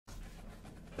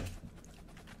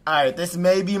All right, this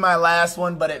may be my last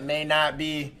one, but it may not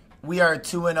be. We are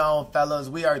 2-0, fellas.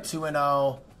 We are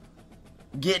 2-0.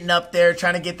 Getting up there,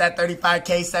 trying to get that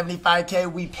 35K,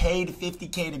 75K. We paid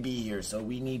 50K to be here, so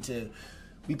we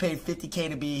paid 50K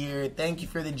to be here. Thank you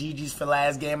for the GGs for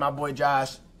last game, my boy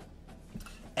Josh.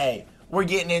 Hey, we're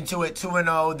getting into it,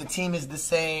 2-0. The team is the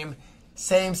same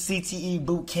CTE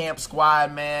boot camp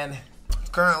squad, man.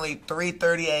 It's currently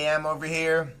 3:30 a.m. over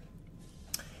here.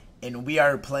 And we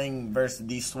are playing versus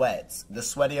these sweats. The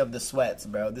sweaty of the sweats,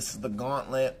 bro. This is the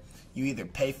gauntlet. You either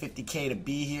pay 50K to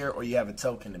be here or you have a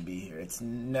token to be here. It's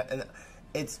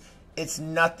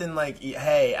nothing like,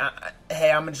 hey,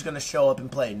 I'm just going to show up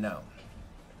and play. No.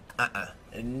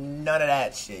 None of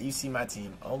that shit. You see my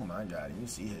team. Oh, my God. You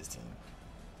see his team.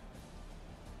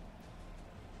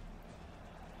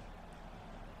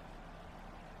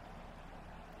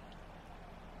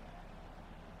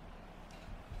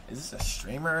 Is this a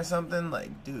streamer or something?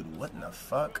 Like, dude, what in the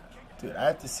fuck? Dude, I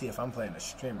have to see if I'm playing a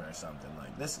streamer or something.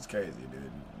 Like, this is crazy, dude.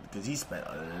 Because he spent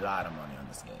a lot of money on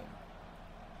this game.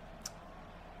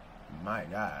 My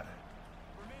God.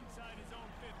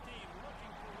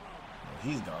 Well,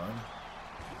 he's gone.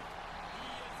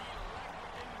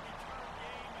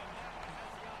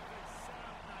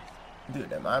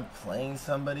 Dude, am I playing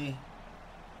somebody,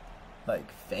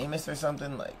 like, famous or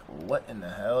something? Like, what in the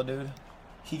hell, dude?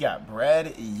 He got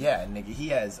bread? Yeah, nigga, he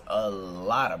has a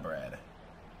lot of bread.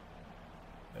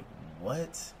 Like, what?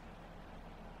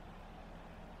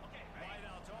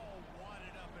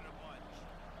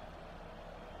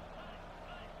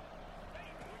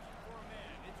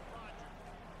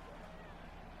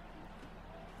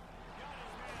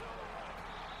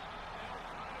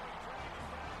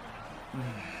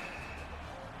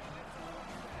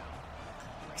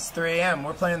 It's 3 a.m.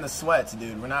 We're playing the sweats,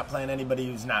 dude. We're not playing anybody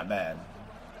who's not bad.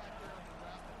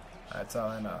 That's all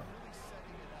I know.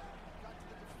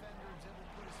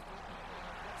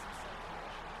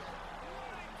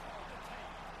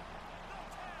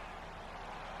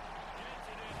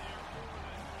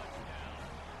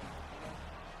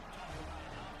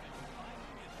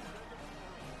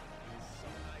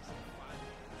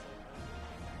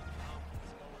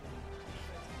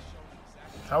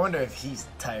 I wonder if he's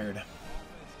tired.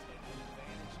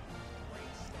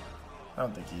 I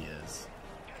don't think he is.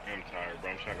 I'm tired,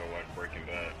 bro. I'm trying to watch Breaking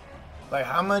Bad. Like,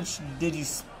 how much did you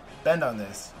spend on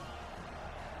this?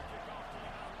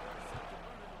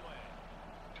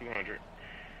 200.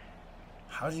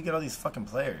 How did you get all these fucking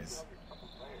players?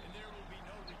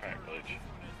 Pack glitch.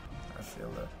 I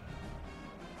feel it.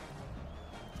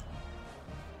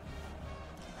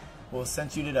 Well,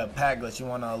 since you did a pack glitch, you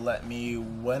want to let me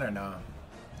win or no?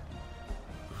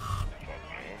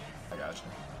 I got you.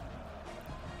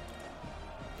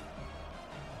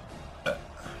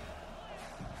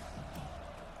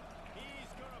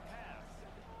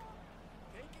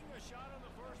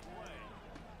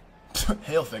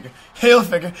 Hail figure, hail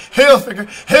figure, hail figure,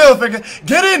 hail figure.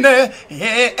 Get in there,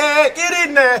 yeah, get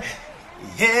in there,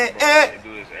 yeah. They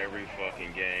do this every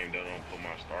fucking game. They don't put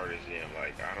my starters in.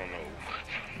 Like, I don't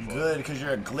know. Good, because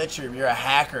you're a glitcher, you're a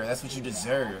hacker. That's what you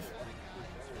deserve.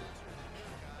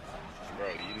 Bro,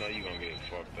 you know you're gonna get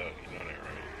fucked up. You know that,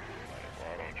 right? Like, bro,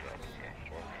 I don't try to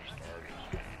put my fucking starters.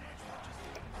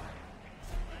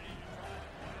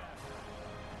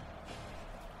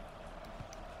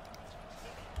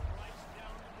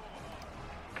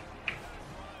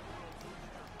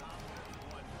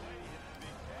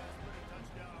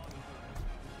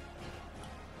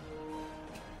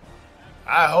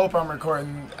 I hope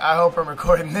I'm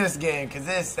recording this game, cause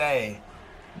this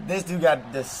dude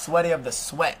got the sweaty of the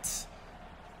sweats.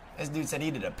 This dude said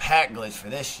he did a pack glitch for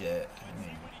this shit. I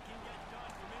mean,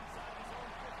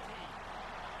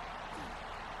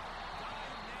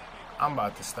 I'm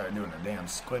about to start doing a damn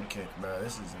squid kick, bro.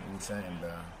 This is insane,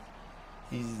 bro.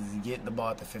 He's getting the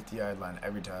ball at the 50-yard line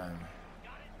every time.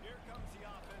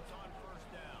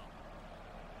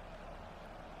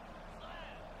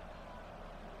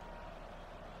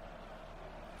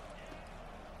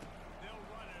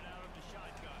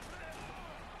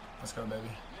 Let's go, baby.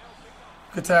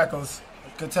 Good tackles.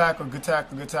 Good tackle, good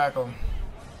tackle, good tackle.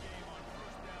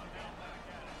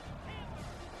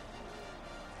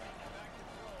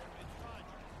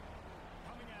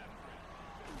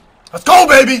 Let's go,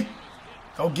 baby!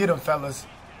 Go get him, fellas.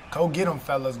 Go get him,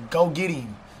 fellas. Go get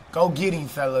him. Go get him,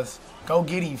 fellas. Go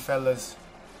get him, fellas.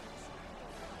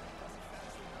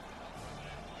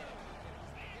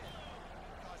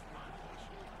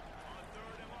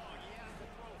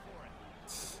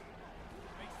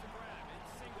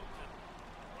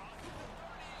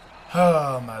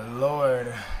 Oh, my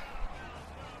Lord.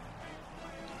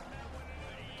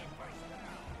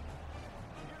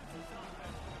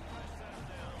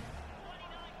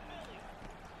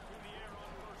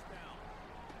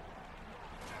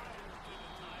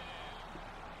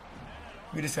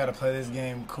 We just gotta play this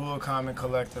game cool, calm, and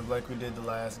collective like we did the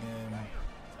last game.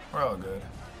 We're all good.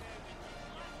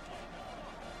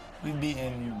 We've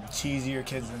beaten cheesier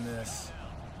kids than this.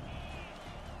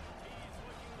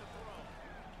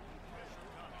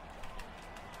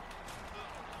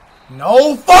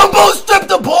 No fumble! Strip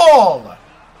the ball!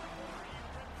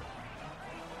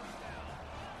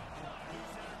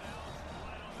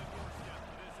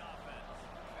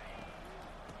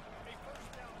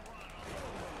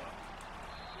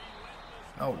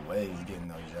 No way he's getting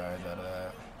those yards out of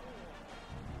that.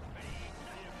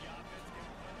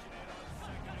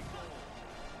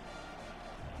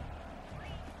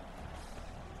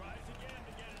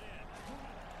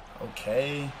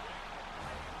 Okay.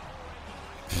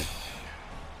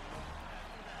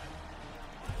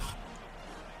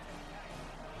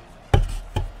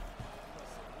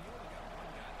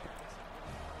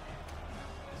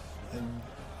 And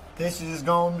this is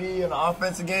going to be an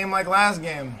offensive game like last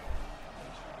game.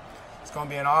 It's going to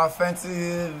be an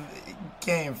offensive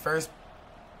game. First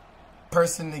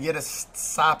person to get a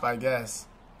stop, I guess.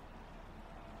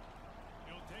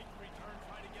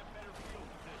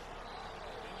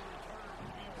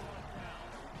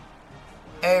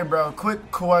 Hey, bro,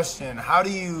 quick question. How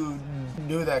do you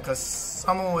do that? Because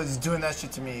someone was doing that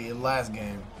shit to me last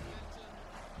game.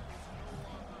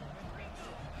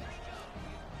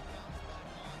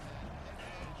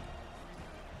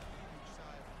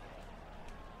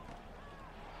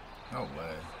 No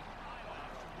way.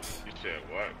 You said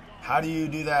what? How do you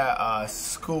do that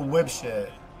school whip shit?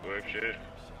 Whip shit?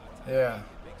 Yeah.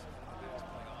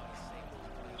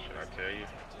 Should I tell you?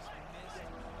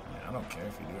 Yeah, I don't care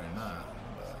if you do or not,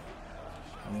 but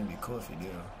I mean, it'd be cool if you do.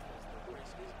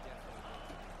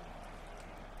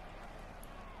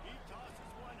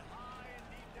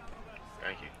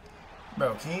 Thank you.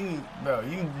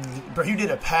 Bro, you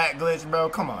did a pack glitch, bro.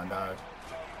 Come on, dog.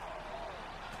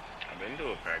 I've been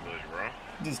doing a pack glitch, bro.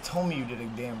 You just told me you did a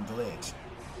damn glitch.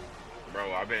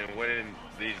 Bro, I've been winning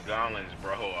these gauntlets,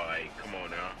 bro. Like, come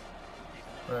on now.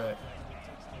 Right.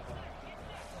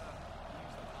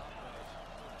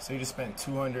 So you just spent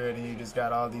 200 and you just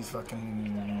got all these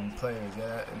fucking players.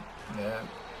 Yeah.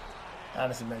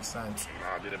 Honestly makes sense.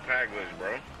 Nah, I did a pack glitch,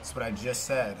 bro. That's what I just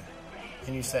said.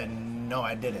 And you said, no,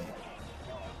 I didn't.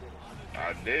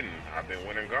 I didn't. I've been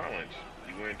winning gauntlets.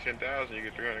 You win 10,000, you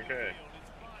get 300K.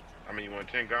 I mean, you win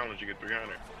 10 gauntlets, you get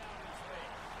 300.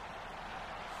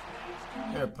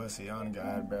 You're a pussy, on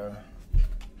God, bro.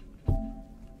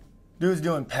 Dude's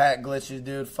doing pack glitches,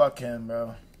 dude. Fuck him,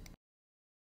 bro.